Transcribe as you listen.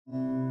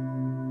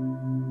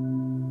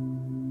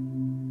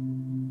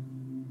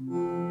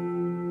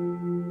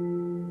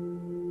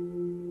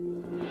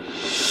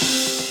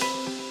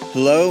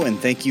Hello, and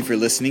thank you for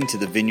listening to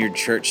the Vineyard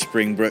Church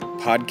Springbrook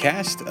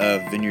podcast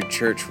of Vineyard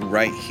Church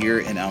right here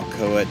in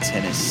Alcoa,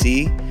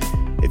 Tennessee.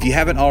 If you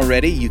haven't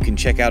already, you can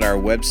check out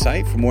our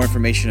website for more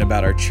information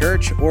about our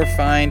church or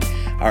find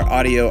our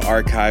audio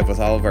archive with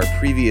all of our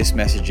previous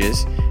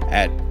messages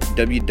at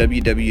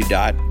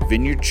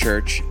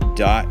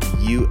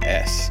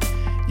www.vineyardchurch.us.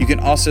 You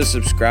can also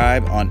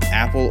subscribe on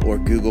Apple or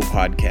Google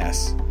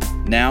Podcasts.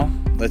 Now,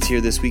 let's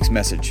hear this week's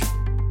message.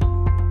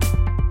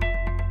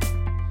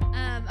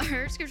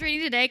 Our scripture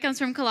reading today comes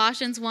from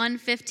Colossians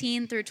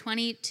 1:15 through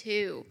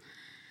 22.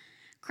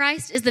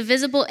 Christ is the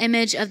visible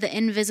image of the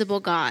invisible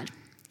God.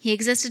 He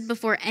existed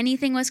before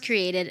anything was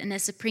created and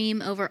is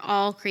supreme over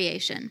all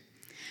creation.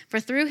 For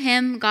through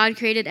him, God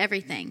created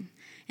everything,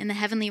 in the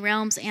heavenly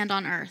realms and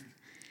on earth.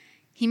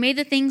 He made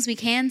the things we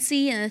can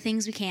see and the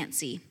things we can't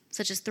see,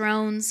 such as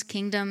thrones,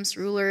 kingdoms,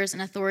 rulers,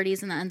 and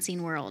authorities in the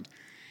unseen world.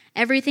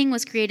 Everything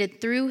was created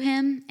through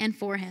him and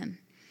for him.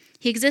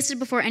 He existed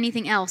before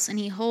anything else, and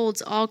he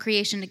holds all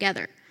creation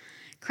together.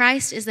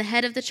 Christ is the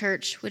head of the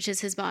church, which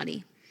is his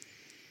body.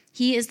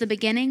 He is the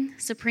beginning,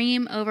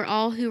 supreme over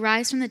all who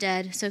rise from the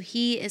dead, so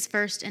he is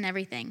first in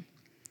everything.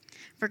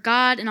 For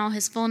God in all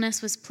his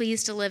fullness was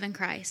pleased to live in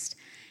Christ,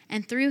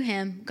 and through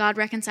him God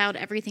reconciled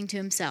everything to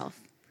himself.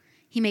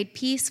 He made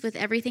peace with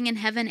everything in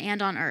heaven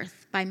and on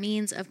earth by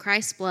means of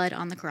Christ's blood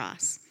on the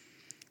cross.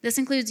 This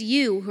includes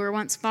you who were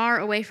once far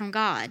away from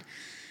God.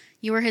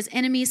 You are his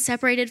enemies,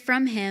 separated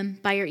from him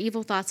by your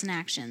evil thoughts and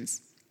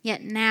actions.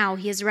 Yet now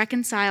he has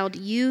reconciled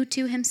you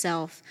to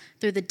himself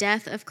through the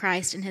death of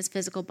Christ in his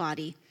physical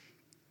body.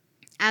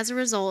 As a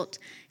result,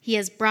 he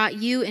has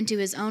brought you into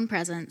his own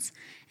presence,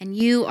 and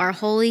you are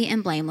holy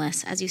and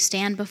blameless as you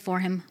stand before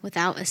him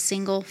without a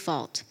single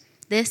fault.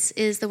 This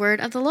is the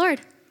word of the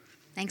Lord.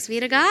 Thanks be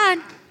to God.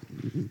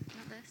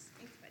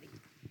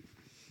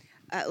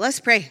 Let's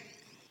pray.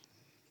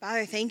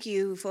 Father, thank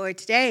you for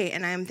today,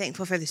 and I'm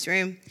thankful for this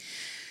room.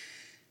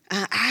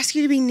 I ask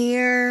you to be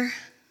near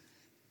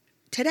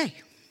today.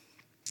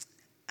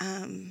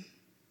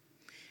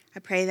 I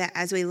pray that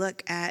as we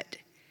look at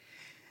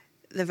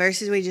the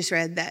verses we just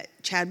read that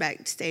Chad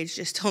backstage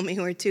just told me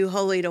we're too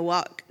holy to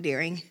walk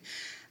during,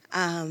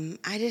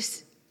 I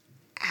just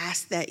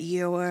ask that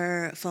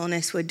your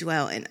fullness would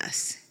dwell in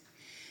us,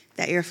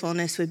 that your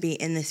fullness would be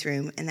in this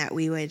room, and that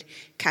we would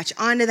catch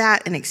on to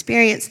that and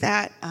experience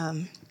that.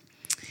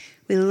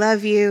 We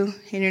love you.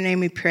 In your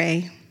name we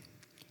pray.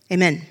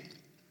 Amen.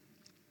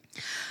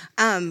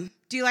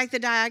 Do you like the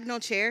diagonal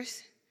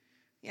chairs?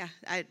 Yeah,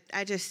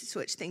 I just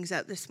switched things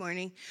up this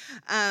morning.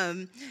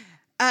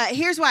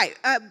 Here's why.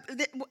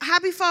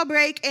 Happy fall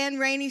break and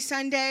rainy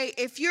Sunday.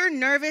 If you're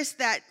nervous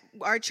that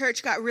our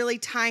church got really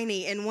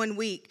tiny in 1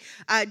 week,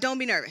 don't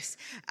be nervous.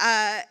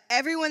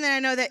 Everyone that I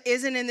know that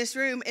isn't in this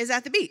room is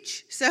at the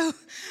beach. So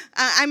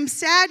I'm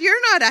sad you're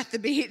not at the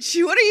beach.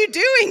 What are you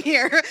doing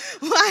here?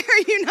 Why are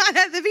you not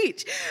at the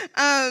beach?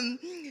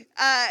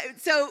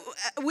 So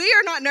we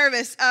are not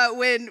nervous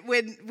when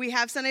we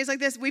have Sundays like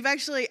this.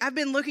 I've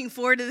been looking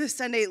forward to this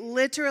Sunday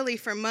literally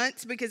for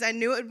months because I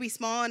knew it would be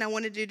small and I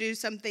wanted to do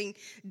something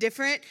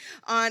different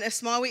on a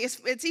small week.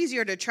 It's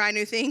easier to try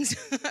new things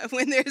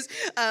when there's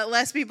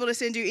less people to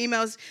send you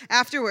emails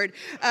afterward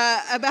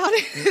about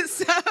it.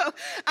 So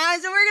we're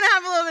going to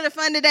have a little bit of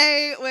fun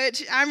today,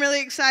 which I'm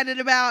really excited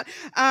about.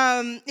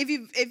 If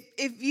you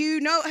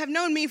have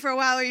known me for a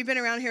while or you've been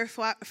around here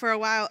for a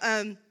while,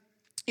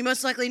 you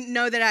most likely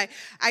know that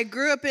I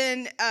grew up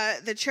in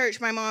the church.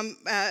 My mom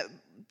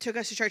took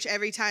us to church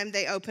every time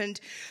they opened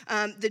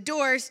the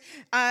doors.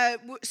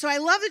 So I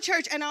love the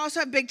church, and I also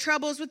have big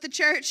troubles with the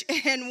church.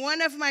 And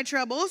one of my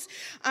troubles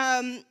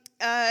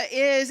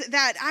is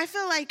that I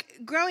feel like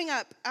growing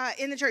up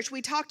in the church,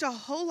 we talked a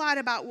whole lot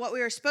about what we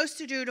were supposed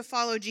to do to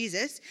follow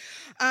Jesus,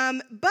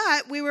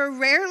 but we were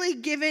rarely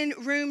given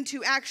room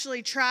to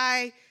actually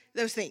try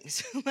those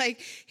things.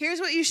 Like, here's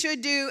what you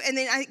should do, and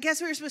then I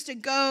guess we were supposed to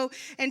go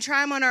and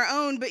try them on our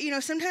own, but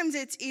sometimes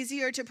it's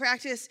easier to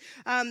practice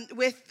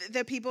with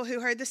the people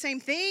who heard the same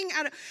thing.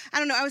 I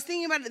don't know. I was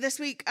thinking about it this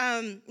week.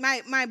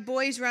 My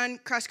boys run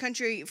cross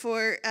country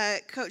for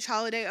Coach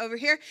Holiday over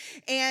here,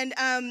 and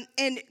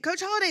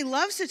Coach Holiday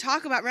loves to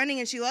talk about running,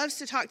 and she loves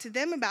to talk to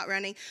them about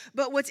running,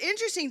 but what's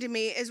interesting to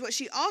me is what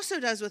she also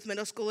does with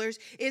middle schoolers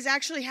is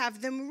actually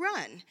have them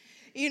run.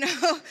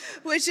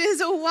 Which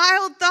is a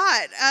wild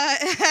thought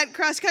at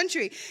cross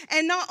country.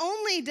 And not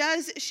only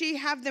does she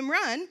have them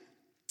run,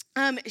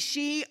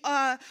 she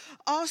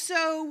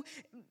also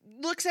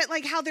looks at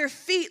like how their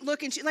feet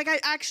look, and I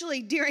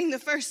actually during the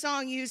first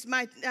song used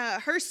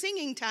her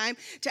singing time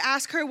to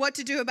ask her what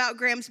to do about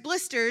Graham's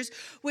blisters,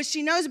 which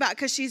she knows about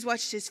because she's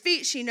watched his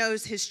feet, she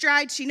knows his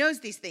stride, she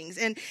knows these things,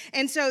 and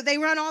so they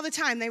run all the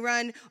time. They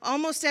run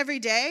almost every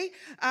day.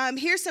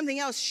 Here's something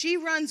else: she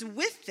runs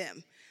with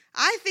them.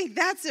 I think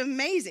that's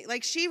amazing.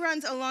 Like, she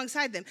runs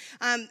alongside them.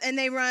 And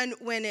they run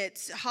when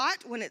it's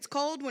hot, when it's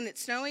cold, when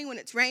it's snowing, when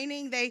it's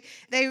raining.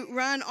 They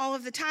run all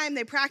of the time.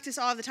 They practice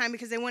all of the time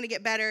because they want to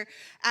get better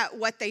at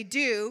what they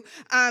do.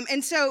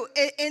 And so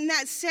in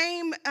that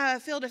same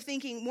field of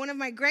thinking, one of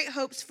my great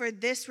hopes for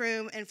this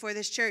room and for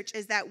this church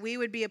is that we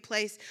would be a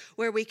place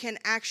where we can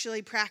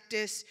actually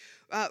practice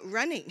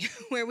running,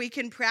 where we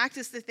can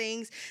practice the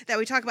things that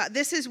we talk about.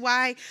 This is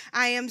why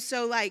I am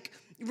so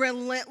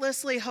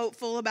relentlessly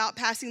hopeful about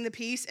passing the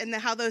peace, and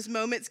how those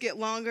moments get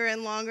longer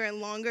and longer and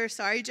longer.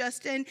 Sorry,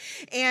 Justin.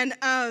 And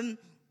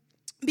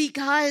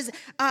because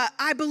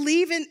I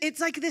believe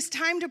it's like this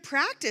time to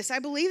practice. I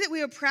believe that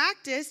we will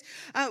practice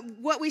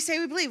what we say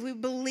we believe. We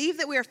believe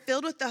that we are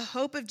filled with the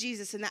hope of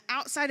Jesus, and that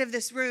outside of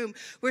this room,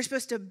 we're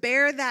supposed to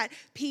bear that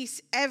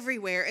peace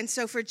everywhere. And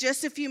so for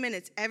just a few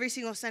minutes, every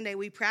single Sunday,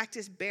 we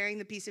practice bearing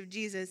the peace of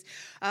Jesus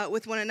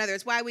with one another.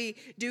 It's why we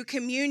do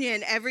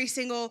communion every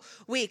single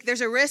week. There's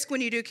a risk when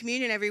you do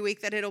communion every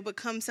week that it'll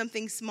become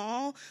something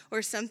small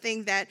or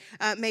something that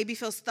maybe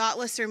feels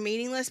thoughtless or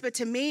meaningless. But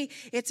to me,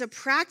 it's a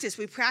practice.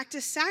 We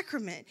practice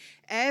sacrament.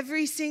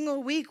 Every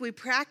single week, we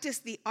practice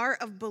the art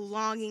of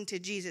belonging to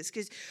Jesus.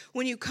 Because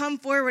when you come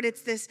forward,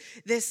 it's this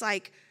this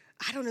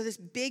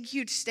big,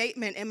 huge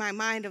statement in my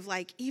mind of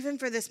even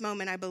for this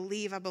moment, I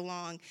believe I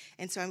belong.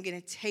 And so I'm going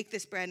to take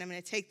this bread and I'm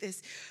going to take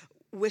this.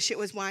 Wish it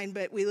was wine,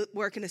 but we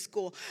work in a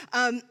school.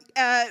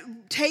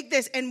 Take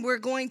this, and we're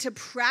going to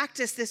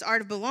practice this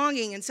art of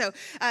belonging. And so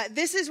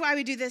this is why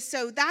we do this.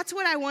 So that's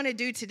what I want to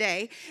do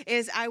today,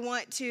 is I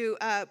want to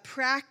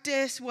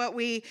practice what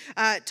we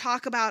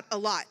talk about a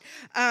lot.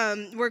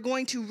 We're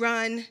going to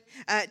run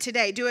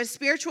today. Do a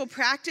spiritual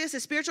practice. A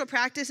spiritual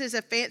practice is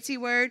a fancy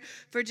word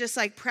for just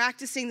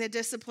practicing the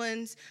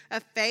disciplines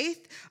of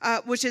faith,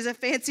 which is a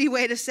fancy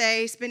way to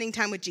say spending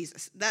time with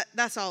Jesus.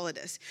 That's all it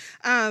is.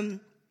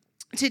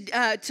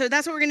 So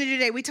that's what we're going to do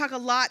today. We talk a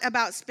lot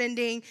about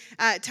spending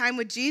time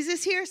with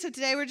Jesus here. So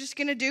today we're just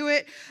going to do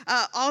it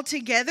all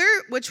together,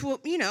 which will,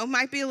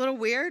 might be a little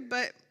weird,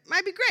 but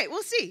might be great.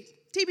 We'll see.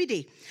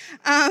 TBD.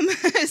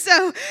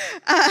 So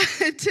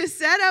to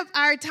set up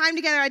our time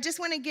together, I just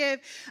want to give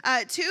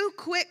 2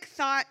 quick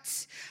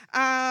thoughts,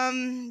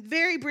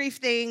 very brief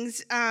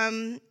things.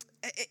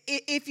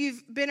 If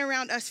you've been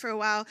around us for a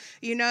while,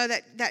 you know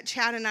that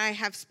Chad and I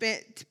have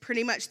spent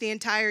pretty much the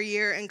entire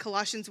year in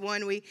Colossians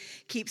 1. We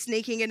keep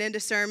sneaking it into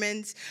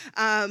sermons.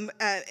 And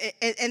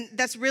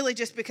that's really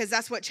just because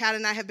that's what Chad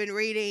and I have been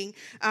reading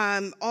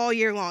all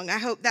year long. I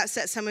hope that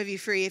sets some of you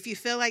free. If you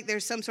feel like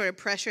there's some sort of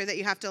pressure that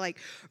you have to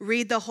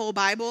read the whole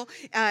Bible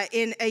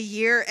in a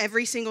year,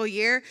 every single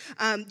year,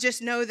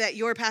 just know that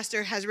your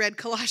pastor has read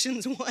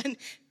Colossians 1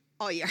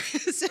 all year.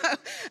 So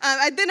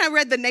then I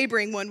read the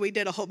neighboring one. We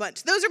did a whole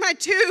bunch. Those are my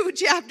 2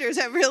 chapters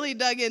I've really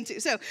dug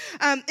into. So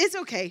it's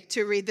okay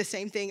to read the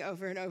same thing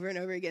over and over and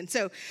over again.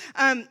 So,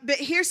 but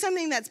here's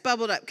something that's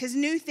bubbled up, because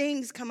new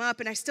things come up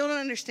and I still don't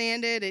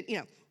understand it.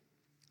 And,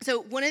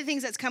 so one of the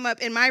things that's come up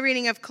in my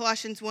reading of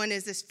Colossians 1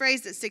 is this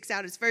phrase that sticks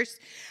out. It's verse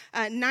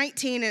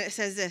 19, and it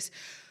says this: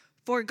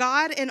 "For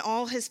God in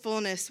all his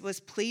fullness was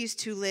pleased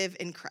to live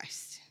in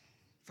Christ."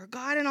 For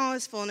God in all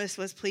his fullness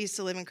was pleased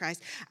to live in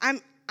Christ.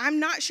 I'm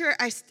not sure.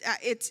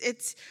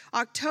 It's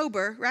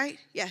October, right?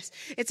 Yes,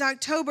 it's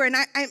October, and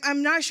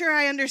I'm not sure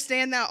I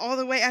understand that all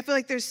the way. I feel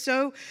like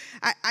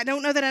I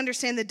don't know that I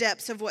understand the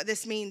depths of what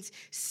this means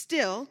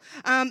still,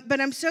 but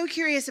I'm so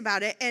curious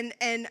about it,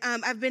 and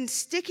I've been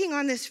sticking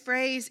on this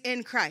phrase,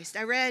 in Christ.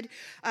 I read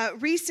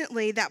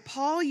recently that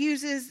Paul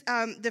uses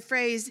the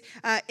phrase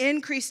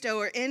in Christo,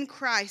 or in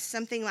Christ,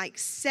 something like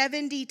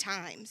 70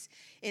 times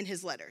in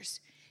his letters.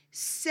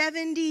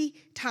 70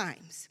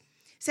 times.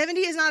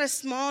 70 is not a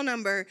small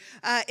number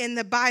in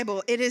the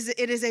Bible. It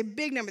is a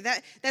big number.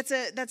 That's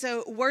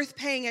a worth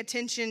paying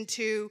attention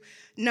to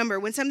number.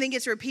 When something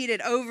gets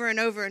repeated over and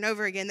over and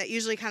over again, that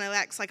usually kind of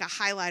acts like a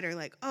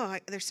highlighter, oh,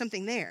 there's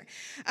something there.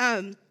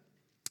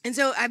 And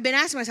so I've been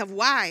asking myself,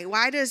 why?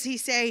 Why does he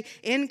say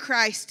in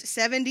Christ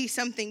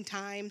 70-something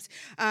times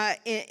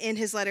in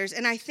his letters?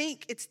 And I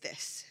think it's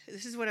this.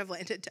 This is what I've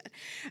landed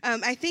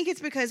on. I think it's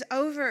because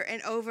over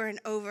and over and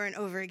over and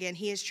over again,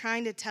 he is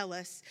trying to tell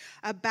us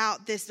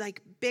about this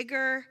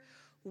bigger,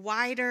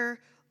 wider,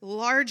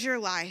 larger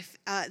life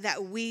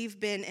that we've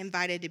been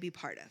invited to be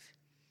part of.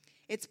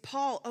 It's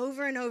Paul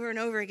over and over and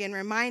over again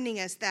reminding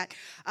us that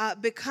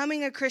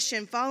becoming a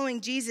Christian, following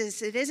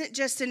Jesus, it isn't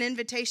just an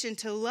invitation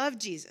to love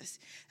Jesus.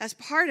 That's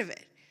part of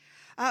it.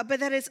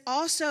 But that it's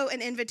also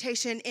an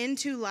invitation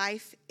into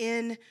life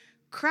in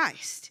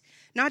Christ.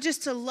 Not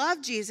just to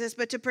love Jesus,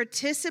 but to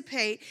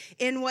participate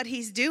in what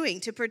he's doing,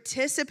 to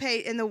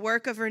participate in the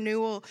work of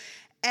renewal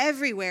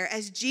everywhere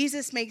as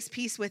Jesus makes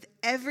peace with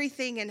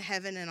everything in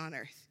heaven and on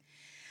earth.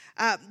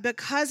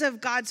 Because of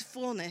God's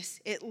fullness,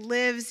 it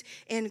lives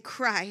in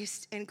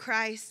Christ, and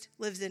Christ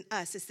lives in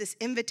us. It's this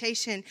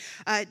invitation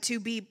to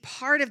be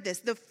part of this.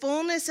 The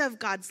fullness of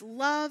God's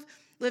love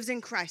lives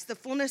in Christ. The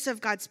fullness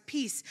of God's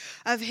peace,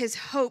 of his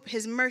hope,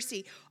 his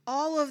mercy,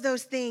 all of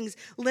those things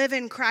live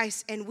in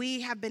Christ, and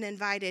we have been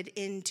invited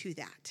into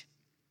that.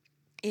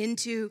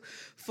 into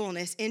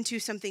fullness, into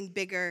something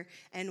bigger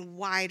and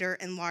wider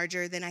and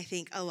larger than I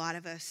think a lot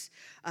of us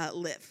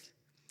live.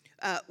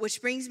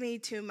 Which brings me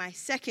to my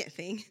second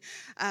thing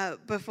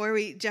before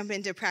we jump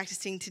into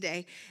practicing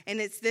today.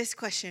 And it's this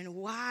question: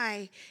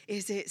 why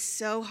is it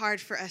so hard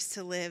for us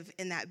to live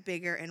in that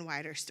bigger and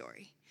wider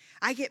story?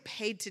 I get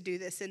paid to do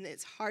this, and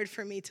it's hard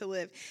for me to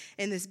live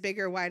in this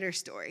bigger, wider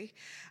story.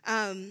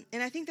 And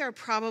I think there are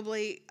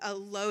probably a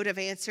load of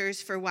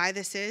answers for why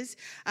this is.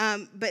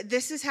 But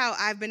this is how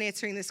I've been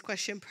answering this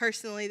question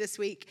personally this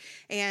week.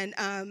 And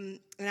I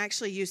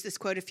actually used this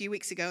quote a few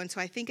weeks ago. And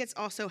so I think it's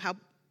also how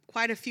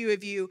quite a few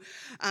of you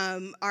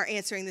are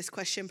answering this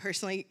question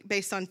personally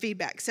based on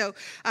feedback. So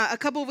a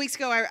couple of weeks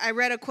ago, I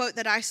read a quote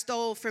that I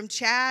stole from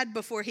Chad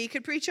before he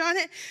could preach on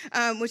it,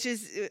 which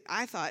is,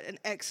 I thought, an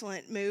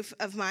excellent move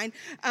of mine.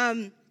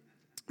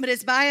 But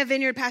it's by a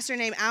Vineyard pastor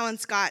named Alan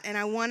Scott, and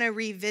I want to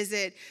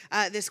revisit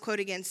this quote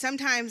again.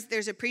 Sometimes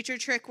there's a preacher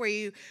trick where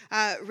you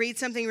read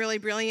something really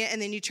brilliant and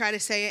then you try to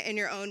say it in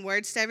your own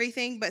words to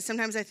everything, but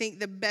sometimes I think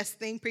the best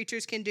thing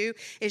preachers can do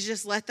is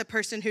just let the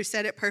person who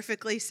said it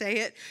perfectly say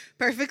it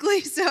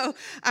perfectly. So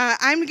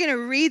I'm going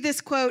to read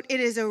this quote.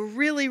 It is a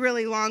really,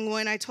 really long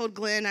one. I told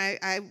Glenn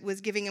I was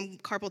giving him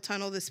carpal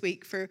tunnel this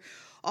week for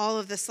all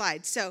of the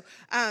slides. So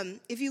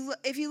if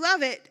you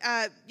love it,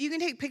 you can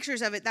take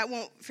pictures of it. That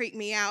won't freak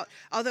me out.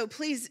 Although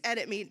please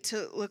edit me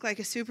to look like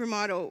a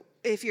supermodel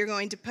if you're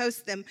going to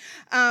post them.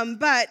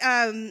 But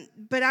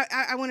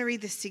I want to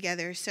read this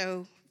together.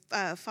 So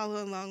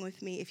follow along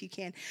with me if you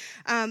can.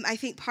 I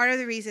think part of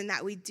the reason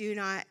that we do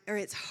not, or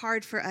it's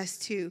hard for us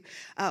to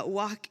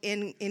walk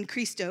in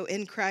Christo,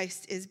 in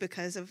Christ, is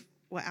because of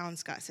what Alan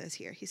Scott says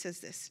here. He says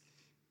this: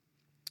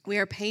 we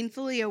are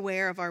painfully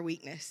aware of our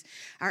weakness,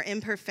 our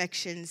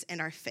imperfections,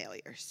 and our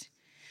failures.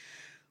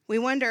 We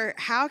wonder,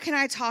 how can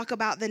I talk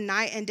about the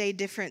night and day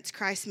difference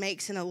Christ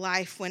makes in a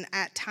life when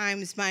at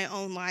times my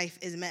own life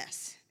is a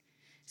mess?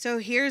 So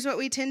here's what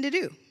we tend to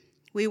do.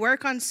 We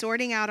work on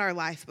sorting out our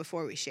life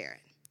before we share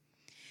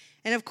it.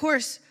 And of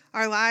course,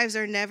 our lives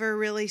are never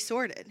really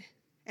sorted.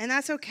 And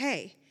that's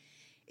okay.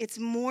 It's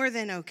more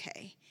than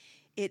okay.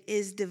 It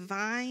is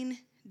divine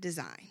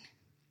design.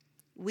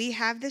 We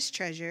have this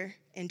treasure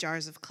in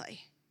jars of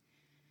clay.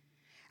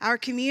 Our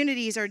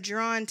communities are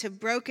drawn to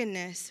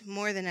brokenness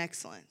more than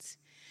excellence.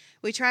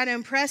 We try to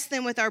impress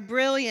them with our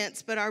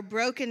brilliance, but our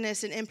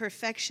brokenness and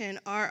imperfection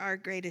are our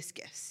greatest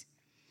gifts.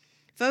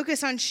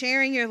 Focus on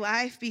sharing your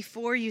life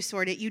before you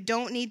sort it. You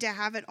don't need to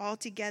have it all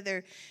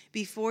together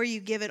before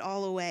you give it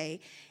all away.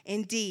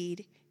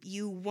 Indeed,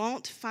 you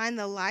won't find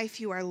the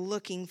life you are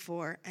looking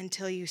for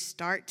until you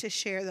start to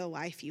share the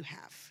life you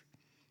have.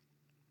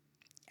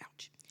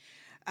 Ouch.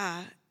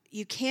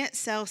 You can't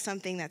sell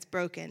something that's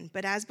broken,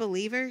 but as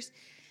believers,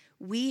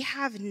 we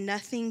have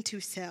nothing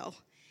to sell,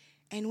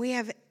 and we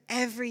have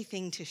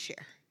everything to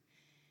share.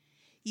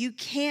 You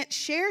can't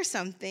share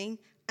something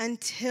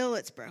until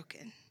it's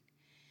broken.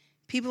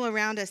 People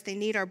around us, they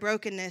need our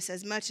brokenness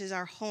as much as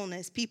our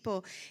wholeness.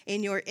 People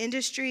in your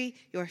industry,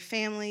 your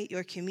family,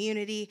 your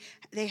community,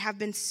 they have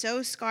been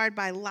so scarred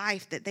by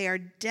life that they are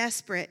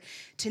desperate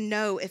to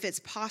know if it's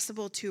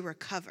possible to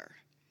recover.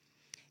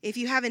 If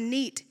you have a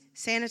neat,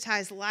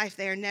 sanitized life,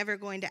 they are never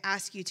going to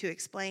ask you to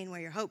explain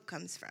where your hope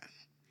comes from.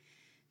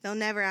 They'll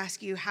never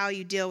ask you how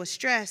you deal with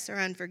stress or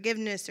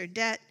unforgiveness or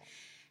debt.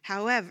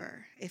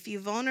 However, if you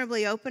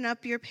vulnerably open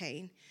up your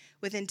pain,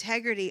 with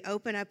integrity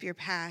open up your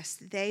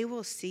past, they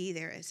will see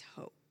there is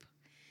hope.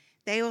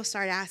 They will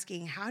start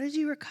asking, how did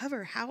you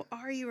recover? How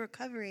are you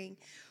recovering?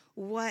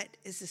 What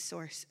is the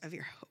source of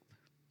your hope?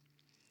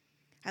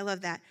 I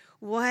love that.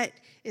 What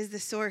is the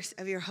source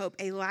of your hope?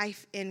 A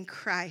life in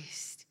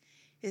Christ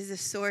is the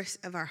source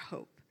of our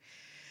hope.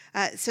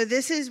 So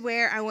this is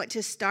where I want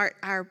to start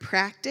our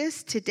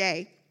practice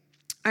today.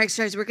 Our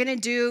exercise. We're going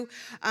to do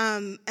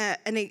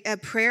a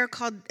prayer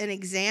called an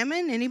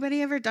examine.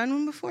 Anybody ever done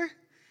one before?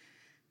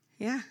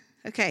 Yeah.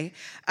 Okay.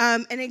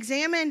 An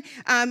examine,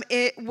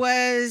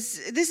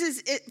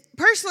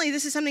 personally,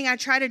 this is something I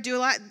try to do a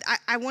lot.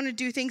 I want to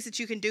do things that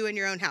you can do in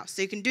your own house.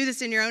 So you can do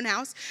this in your own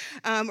house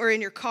or in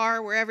your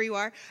car, wherever you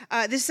are.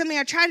 This is something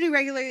I try to do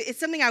regularly. It's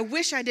something I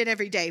wish I did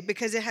every day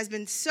because it has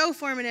been so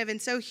formative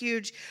and so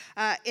huge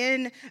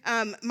in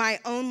my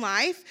own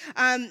life.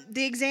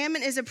 The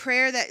examine is a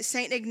prayer that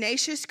St.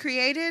 Ignatius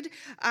created,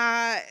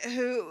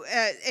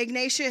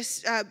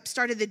 Ignatius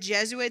started the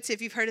Jesuits.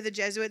 If you've heard of the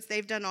Jesuits,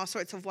 they've done all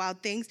sorts of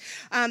wild things.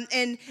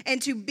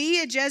 And to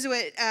be a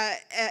Jesuit,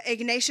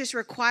 Ignatius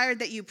required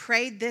that you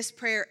prayed this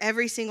prayer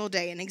every single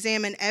day and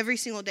examine every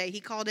single day.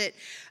 He called it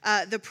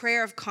the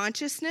prayer of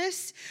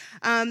consciousness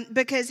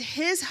because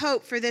his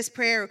hope for this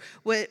prayer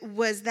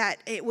was that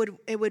it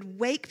would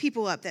wake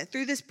people up, that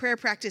through this prayer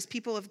practice,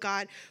 people of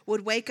God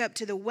would wake up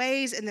to the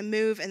ways and the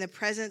move and the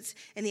presence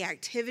and the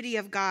activity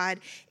of God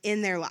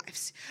in their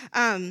lives.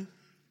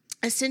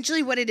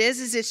 Essentially what it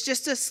is it's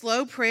just a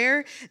slow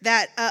prayer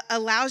that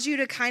allows you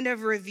to kind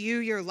of review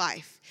your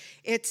life.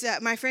 It's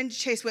my friend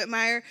Chase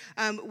Whitmire,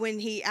 when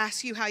he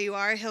asks you how you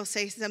are, he'll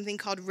say something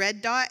called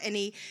red dot, and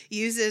he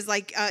uses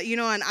on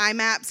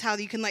iMaps how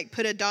you can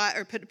put a dot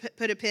or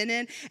put a pin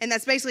in, and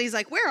that's basically, he's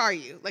like, where are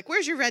you?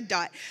 Where's your red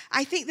dot?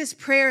 I think this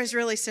prayer is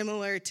really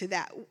similar to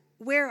that.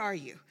 Where are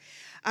you?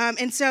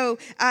 And so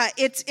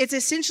it's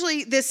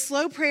essentially this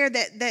slow prayer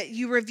that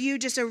you review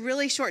just a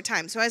really short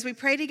time. So as we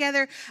pray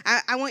together,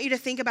 I want you to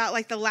think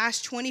about the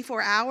last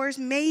 24 hours,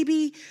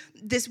 maybe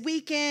this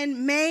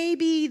weekend,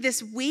 maybe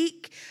this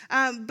week,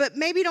 but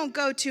maybe don't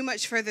go too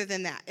much further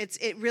than that.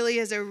 It really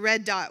is a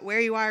red dot, where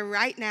you are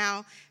right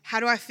now. How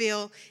do I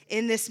feel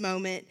in this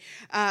moment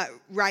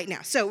right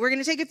now? So we're going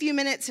to take a few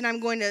minutes, and I'm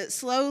going to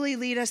slowly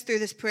lead us through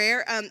this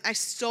prayer. I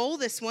stole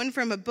this one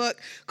from a book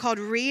called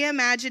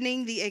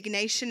Reimagining the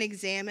Ignatian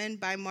Examen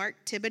by Mark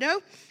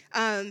Thibodeau.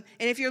 And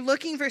if you're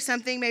looking for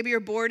something, maybe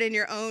you're bored in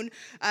your own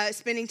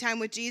spending time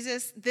with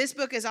Jesus, this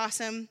book is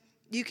awesome.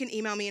 You can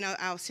email me, and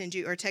I'll send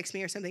you, or text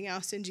me or something,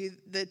 I'll send you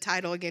the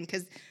title again,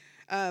 because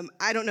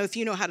I don't know if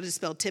you know how to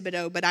spell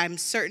Thibodeau, but I'm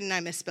certain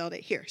I misspelled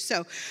it here.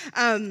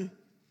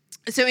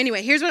 So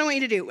anyway, here's what I want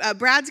you to do.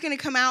 Brad's going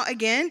to come out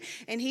again,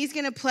 and he's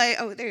going to play,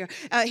 there you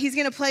go. He's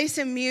going to play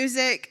some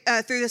music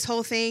through this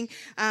whole thing,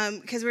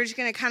 because we're just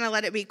going to kind of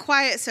let it be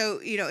quiet.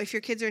 So, if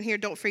your kids are in here,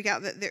 don't freak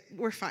out.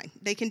 We're fine.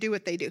 They can do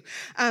what they do.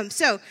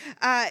 So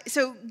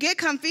get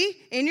comfy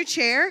in your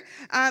chair,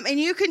 and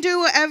you can do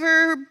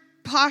whatever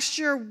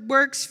posture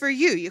works for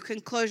you. You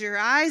can close your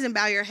eyes and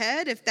bow your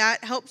head if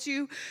that helps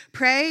you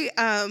pray.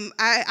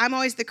 I'm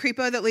always the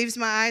creepo that leaves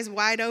my eyes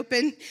wide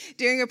open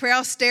during a prayer.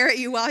 I'll stare at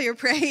you while you're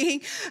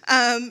praying.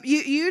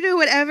 You do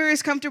whatever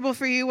is comfortable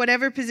for you,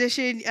 whatever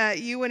position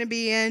you want to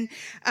be in.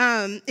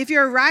 If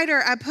you're a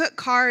writer, I put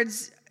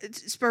cards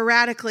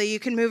sporadically. You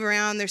can move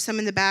around. There's some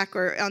in the back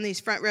or on these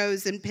front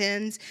rows and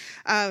pins.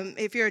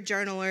 If you're a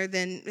journaler,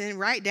 then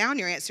write down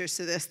your answers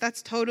to this.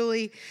 That's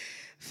totally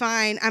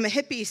fine. I'm a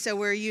hippie, so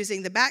we're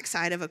using the back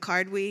side of a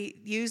card we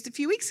used a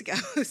few weeks ago.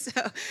 So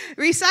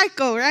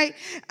recycle, right?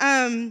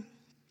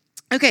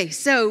 Okay,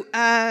 so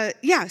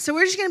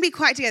we're just going to be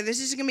quiet together. This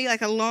is just going to be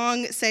like a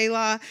long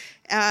Selah,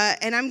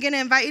 and I'm going to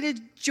invite you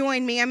to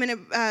join me. I'm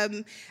going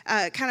to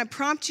kind of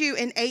prompt you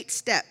in 8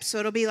 steps. So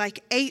it'll be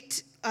like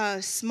 8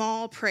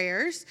 small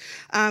prayers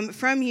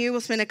from you.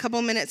 We'll spend a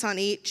couple minutes on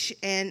each,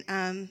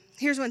 and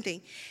here's one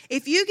thing.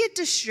 If you get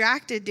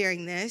distracted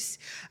during this,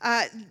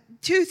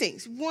 2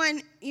 things.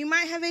 1, you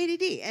might have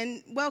ADD,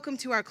 and welcome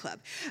to our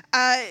club.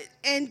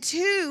 And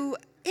 2,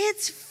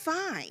 it's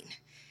fine.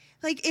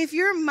 If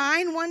your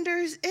mind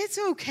wanders, it's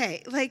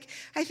okay.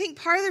 I think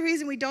part of the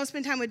reason we don't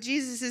spend time with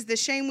Jesus is the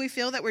shame we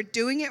feel that we're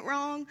doing it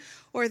wrong,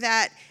 or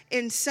that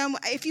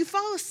if you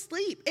fall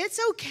asleep, it's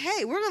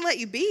okay. We're going to let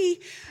you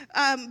be,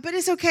 but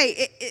it's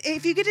okay.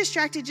 If you get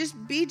distracted, just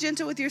be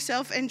gentle with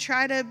yourself and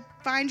try to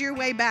find your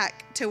way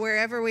back to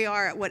wherever we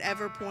are at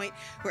whatever point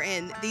we're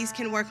in. These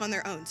can work on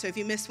their own. So if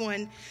you miss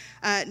one,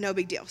 no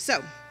big deal.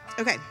 So,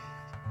 okay.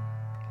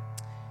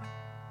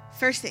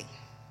 First thing,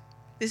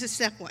 this is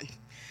step 1.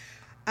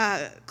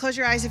 Close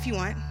your eyes if you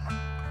want,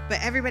 but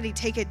everybody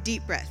take a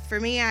deep breath. For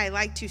me, I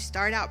like to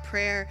start out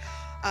prayer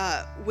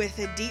with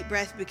a deep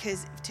breath,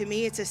 because to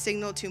me it's a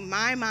signal to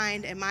my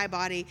mind and my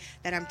body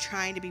that I'm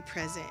trying to be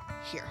present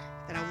here,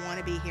 that I want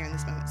to be here in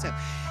this moment. So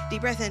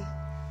deep breath in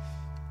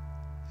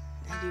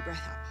and deep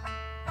breath out.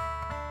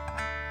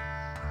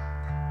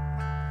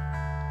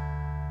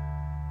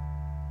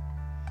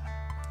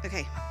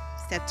 Okay,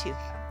 step 2.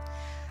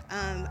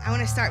 I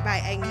want to start by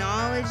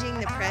acknowledging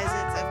the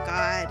presence of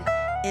God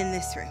in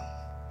this room,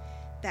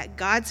 that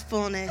God's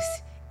fullness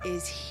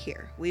is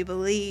here. We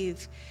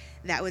believe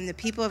that when the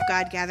people of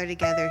God gather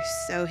together,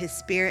 so his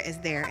Spirit is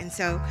there. And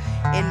so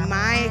in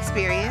my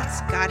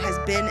experience, God has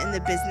been in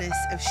the business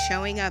of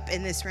showing up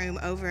in this room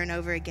over and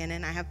over again,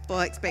 and I have full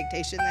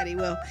expectation that he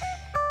will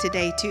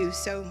today too.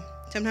 So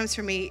sometimes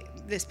for me,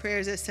 this prayer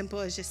is as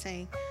simple as just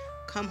saying,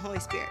 come Holy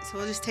Spirit. So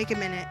we'll just take a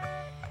minute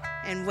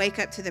and wake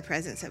up to the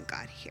presence of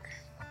God here.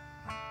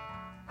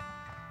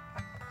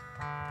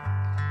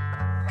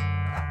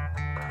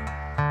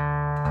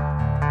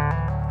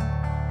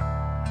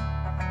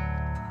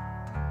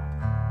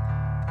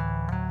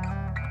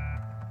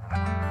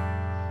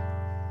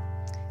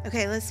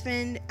 Okay, let's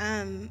spend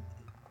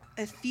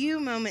a few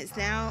moments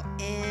now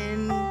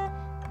in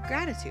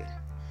gratitude.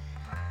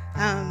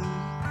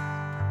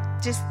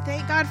 Just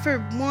thank God for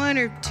 1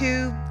 or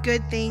 2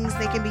 good things.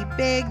 They can be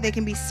big, they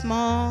can be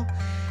small.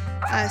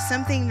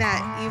 Something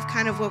that you've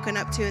kind of woken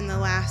up to in the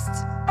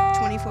last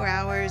 24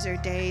 hours or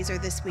days or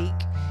this week.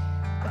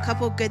 A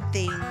couple good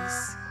things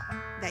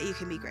that you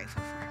can be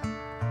grateful for.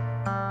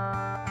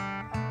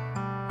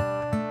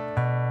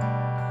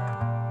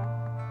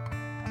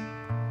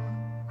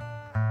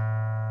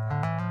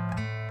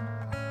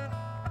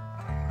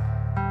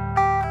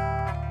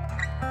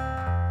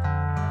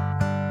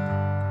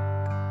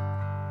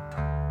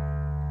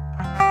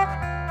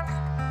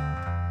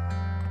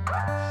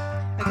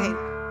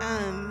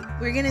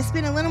 We're going to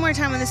spend a little more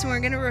time on this one.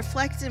 We're going to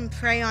reflect and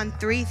pray on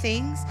 3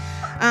 things.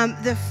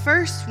 The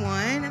first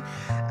one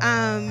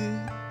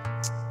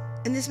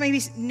and this may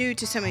be new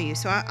to some of you,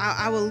 so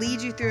I will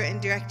lead you through it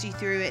and direct you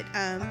through it.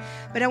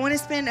 But I want to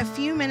spend a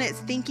few minutes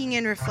thinking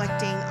and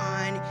reflecting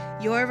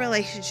on your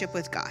relationship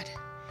with God.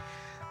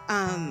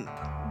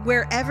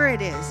 Wherever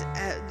it is,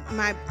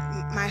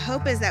 my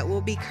hope is that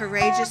we'll be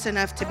courageous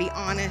enough to be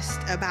honest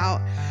about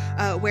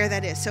where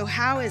that is. So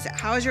how is it?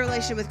 How is your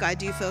relationship with God?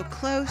 Do you feel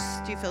close?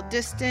 Do you feel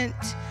distant?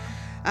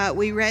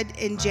 We read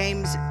in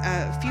James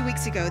a few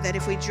weeks ago that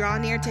if we draw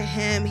near to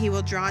him, he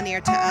will draw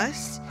near to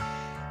us.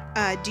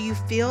 Do you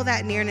feel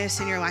that nearness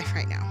in your life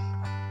right now?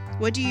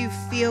 What do you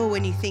feel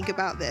when you think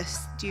about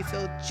this? Do you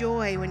feel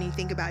joy when you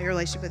think about your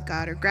relationship with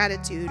God, or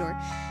gratitude, or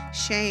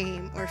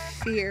shame, or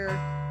fear,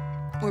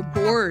 or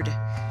bored?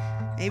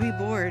 Maybe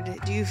bored.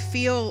 Do you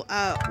feel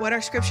what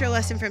our scripture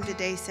lesson from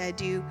today said?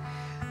 Do you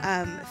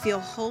feel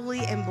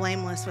holy and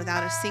blameless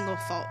without a single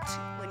fault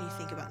when you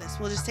think about this?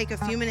 We'll just take a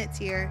few minutes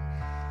here.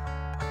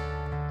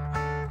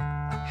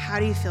 How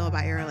do you feel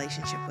about your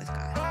relationship with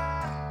God?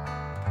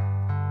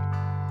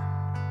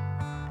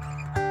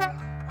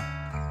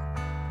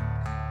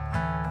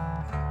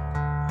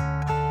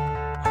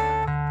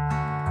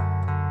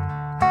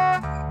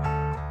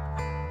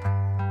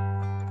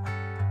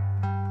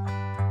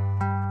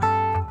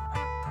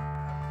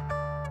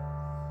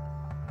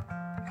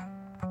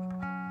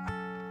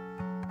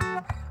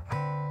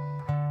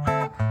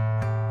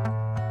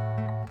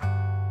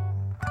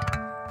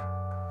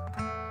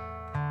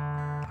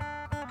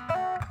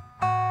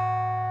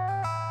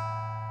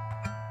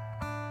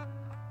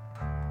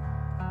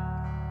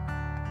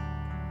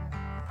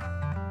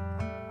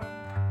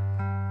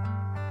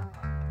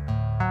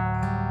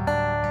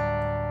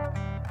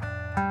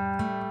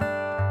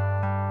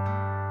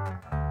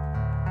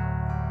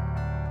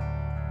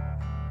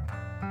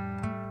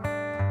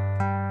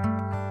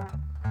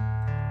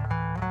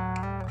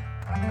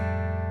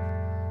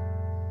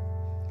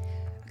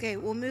 Okay,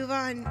 we'll move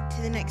on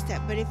to the next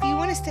step. But if you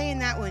want to stay in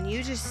that one,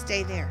 you just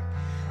stay there.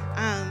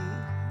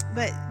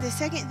 But the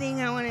second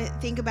thing I want to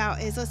think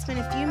about is let's spend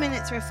a few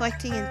minutes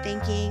reflecting and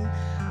thinking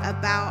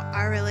about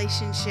our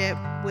relationship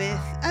with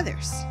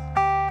others.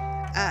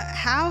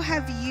 How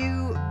have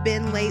you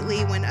been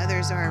lately when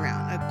others are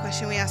around? A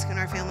question we ask in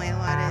our family a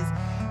lot is,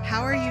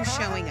 how are you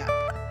showing up?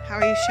 How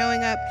are you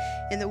showing up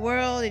in the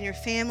world, in your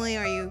family?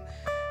 Are you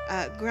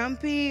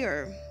grumpy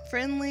or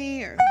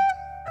friendly or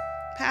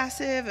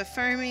passive,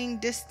 affirming,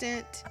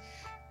 distant,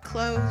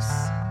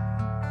 close,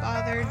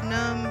 bothered,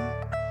 numb,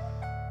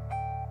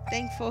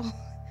 thankful?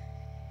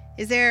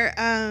 Is there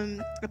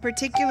a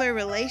particular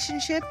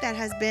relationship that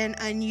has been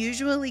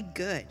unusually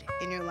good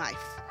in your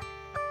life?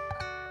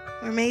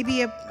 Or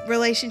maybe a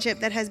relationship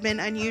that has been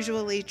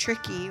unusually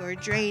tricky or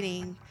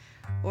draining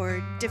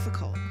or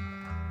difficult?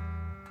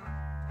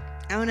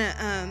 I want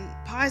to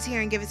pause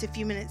here and give us a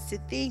few minutes to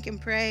think and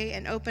pray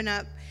and open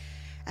up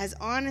as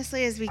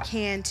honestly as we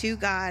can to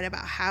God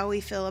about how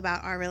we feel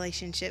about our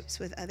relationships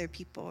with other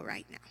people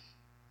right now.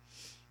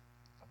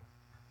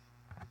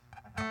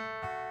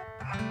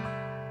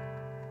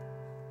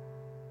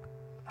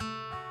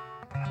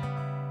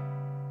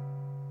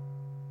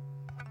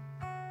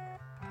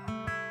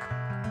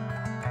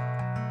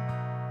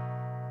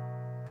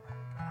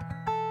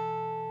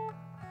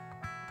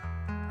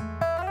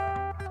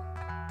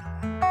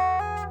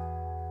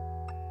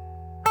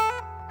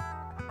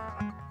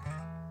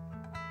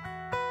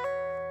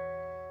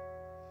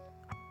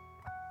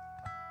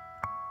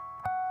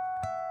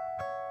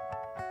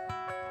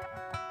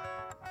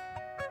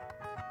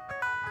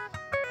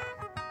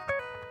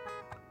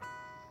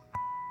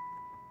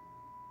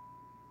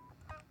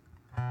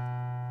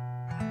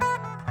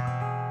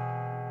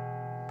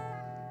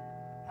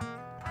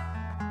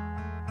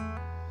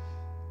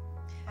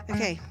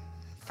 Okay,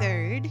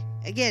 third,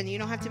 again, you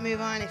don't have to move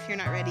on if you're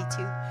not ready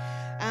to.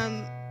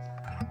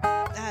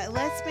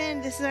 Let's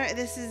spend,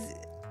 this is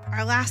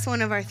our last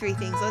one of our three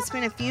things. Let's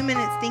spend a few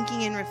minutes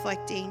thinking and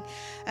reflecting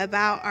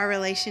about our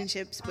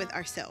relationships with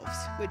ourselves,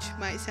 which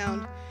might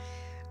sound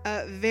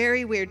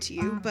very weird to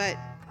you, but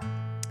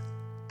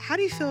how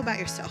do you feel about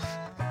yourself?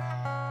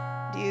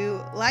 Do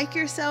you like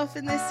yourself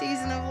in this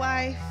season of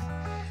life?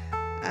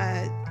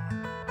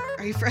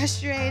 Are you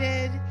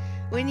frustrated?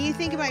 When you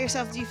think about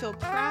yourself, do you feel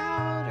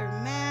proud or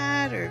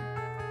mad or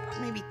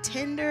maybe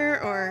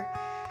tender or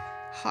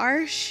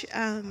harsh?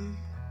 And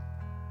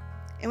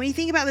when you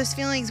think about those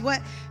feelings,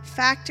 what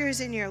factors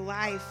in your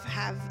life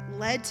have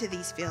led to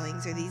these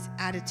feelings or these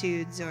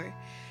attitudes or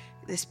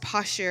this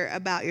posture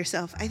about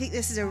yourself? I think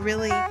this is a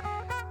really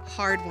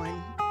hard one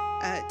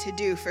to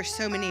do for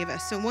so many of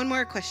us. So one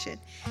more question.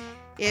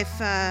 If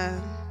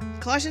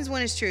Colossians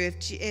 1 is true,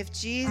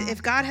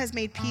 if God has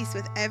made peace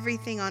with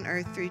everything on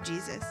earth through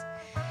Jesus,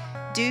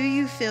 do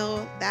you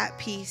feel that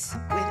peace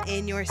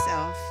within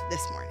yourself this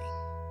morning?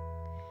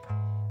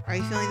 Are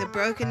you feeling the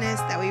brokenness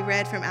that we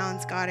read from Alan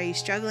Scott? Are you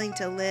struggling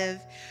to live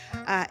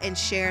and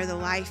share the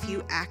life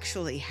you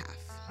actually have?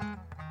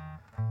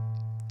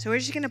 So we're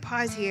just going to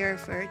pause here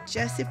for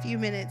just a few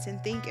minutes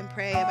and think and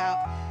pray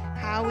about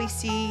how we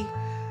see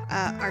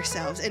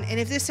ourselves. And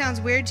if this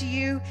sounds weird to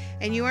you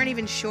and you aren't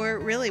even sure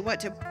really what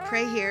to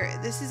pray here,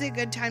 this is a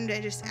good time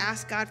to just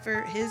ask God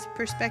for his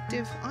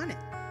perspective on it.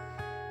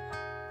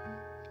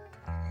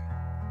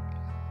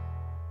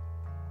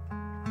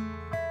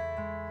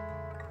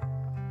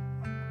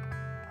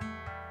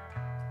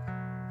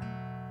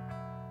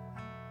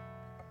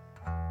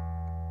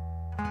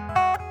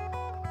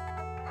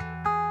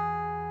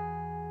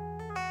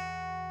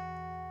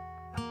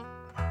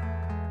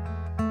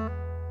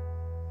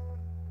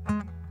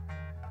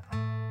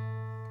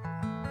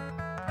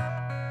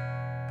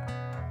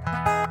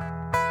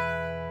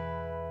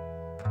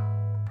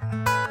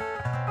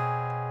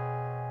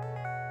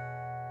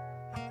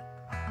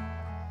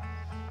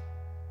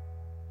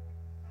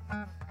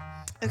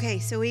 Okay,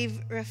 so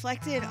we've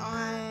reflected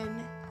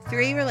on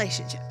 3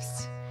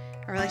 relationships: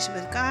 our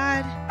relationship with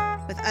God,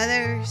 with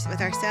others,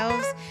 with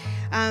ourselves.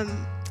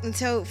 And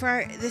so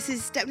this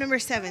is step number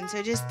 7,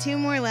 so just 2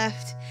 more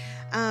left.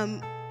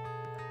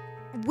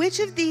 Which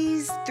of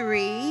these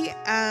 3,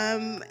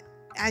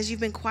 as you've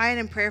been quiet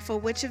and prayerful,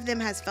 which of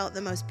them has felt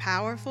the most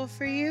powerful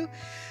for you?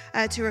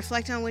 To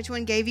reflect on which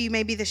one gave you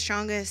maybe the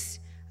strongest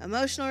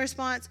emotional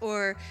response,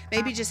 or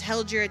maybe just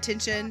held your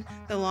attention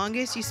the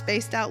longest, you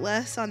spaced out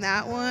less on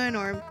that one,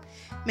 or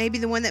maybe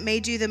the one that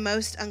made you the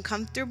most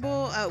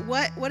uncomfortable.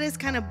 What is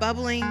kind of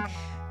bubbling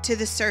to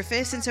the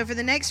surface? And so for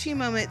the next few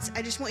moments,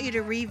 I just want you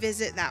to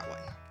revisit that one.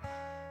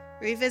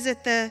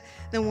 Revisit the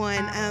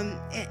one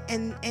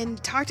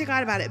and talk to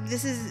God about it.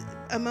 This is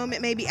a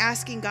moment maybe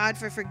asking God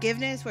for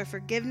forgiveness where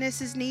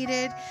forgiveness is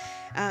needed,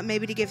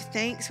 maybe to give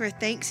thanks where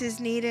thanks is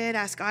needed,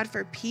 ask God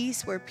for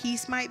peace where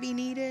peace might be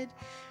needed.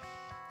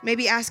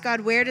 Maybe ask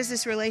God, where does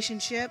this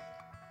relationship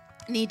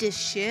need to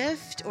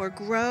shift or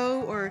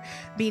grow or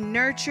be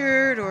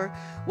nurtured, or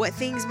what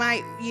things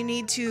might you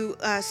need to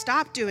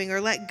stop doing or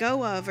let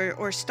go of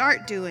or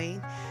start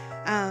doing.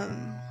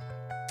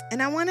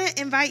 And I want to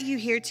invite you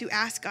here to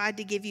ask God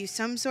to give you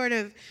some sort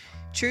of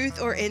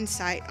truth or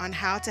insight on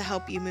how to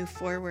help you move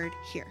forward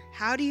here.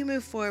 How do you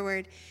move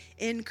forward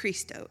in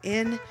Christo,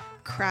 in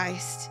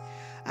Christ?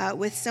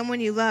 With someone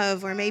you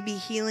love, or maybe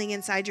healing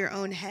inside your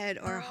own head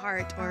or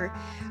heart, or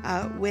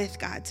with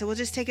God. So we'll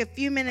just take a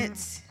few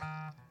minutes,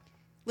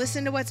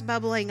 listen to what's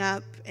bubbling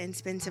up, and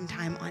spend some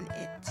time on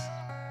it.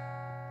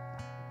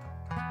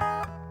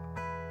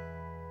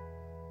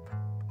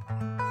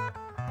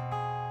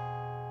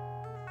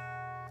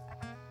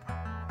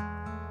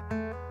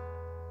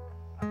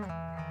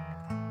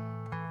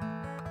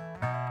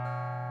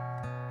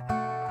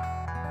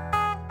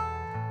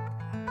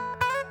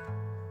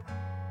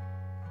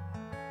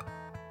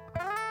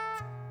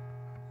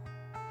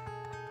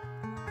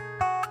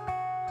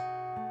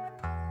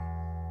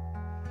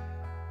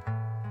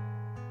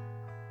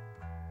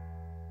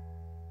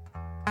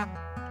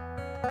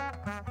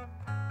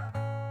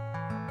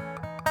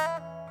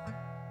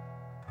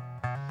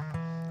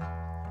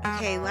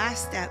 Okay,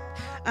 last step.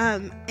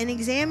 An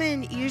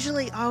examine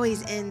usually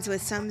always ends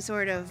with some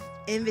sort of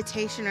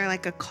invitation or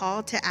like a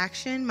call to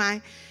action.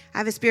 I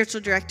have a spiritual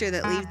director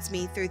that leads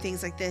me through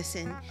things like this,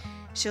 and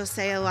she'll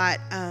say a lot,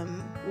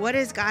 what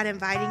is God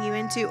inviting you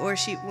into? Or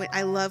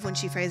I love when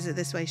she phrases it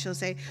this way. She'll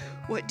say,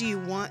 what do you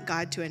want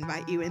God to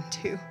invite you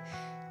into?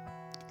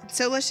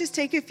 So let's just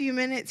take a few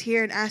minutes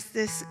here and ask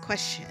this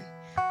question.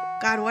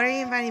 God, what are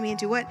you inviting me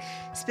into? What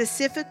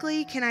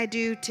specifically can I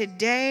do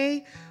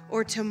today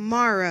or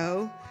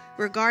tomorrow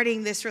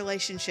regarding this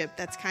relationship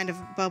that's kind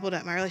of bubbled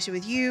up, my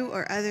relationship with you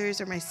or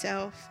others or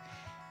myself?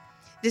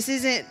 This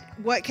isn't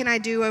what can I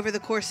do over the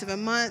course of a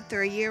month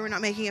or a year. We're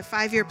not making a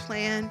 5-year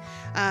plan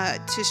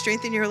to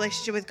strengthen your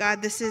relationship with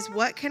God. This is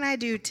what can I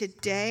do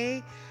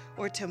today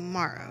or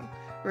tomorrow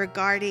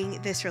regarding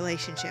this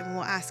relationship. And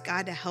we'll ask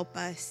God to help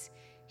us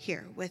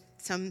here with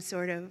some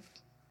sort of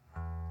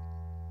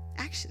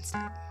action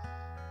step.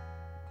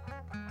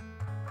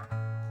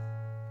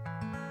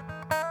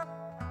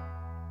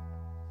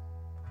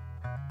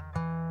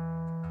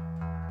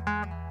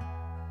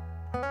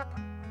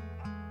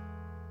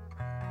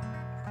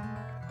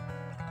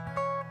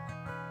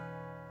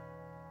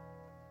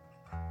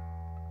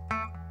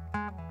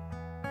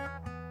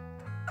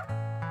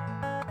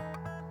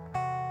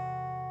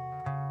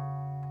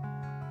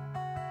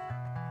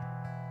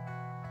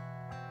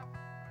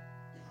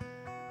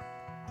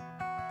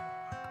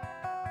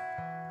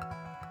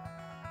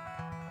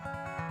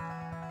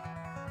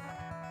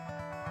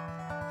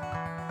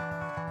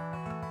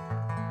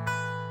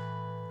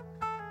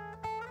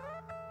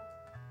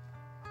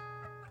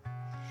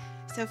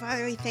 So,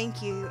 Father, we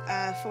thank you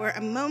for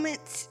a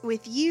moment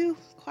with you,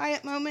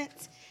 quiet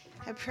moments.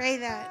 I pray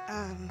that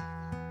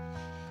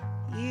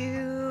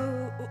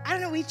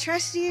we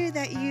trust you,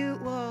 that you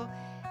will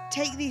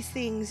take these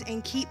things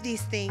and keep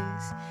these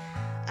things.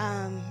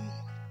 I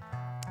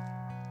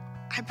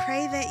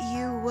pray that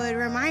you would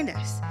remind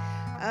us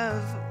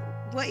of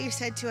what you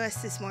said to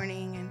us this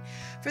morning. And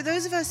for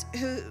those of us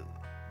who,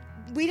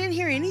 we didn't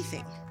hear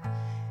anything,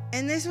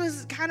 and this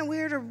was kind of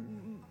weird or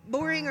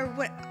boring or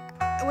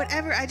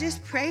whatever, I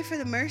just pray for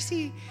the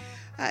mercy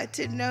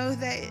to know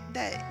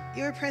that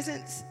your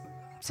presence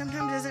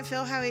sometimes doesn't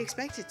feel how we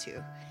expect it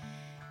to.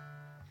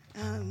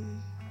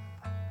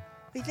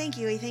 We thank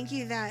you. We thank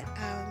you that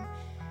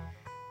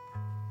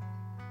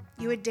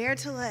you would dare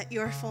to let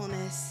your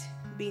fullness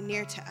be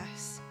near to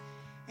us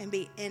and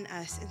be in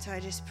us. And so I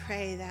just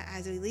pray that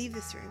as we leave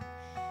this room,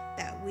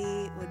 that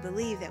we would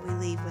believe that we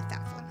leave with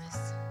that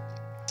fullness.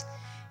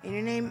 In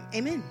your name,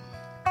 amen.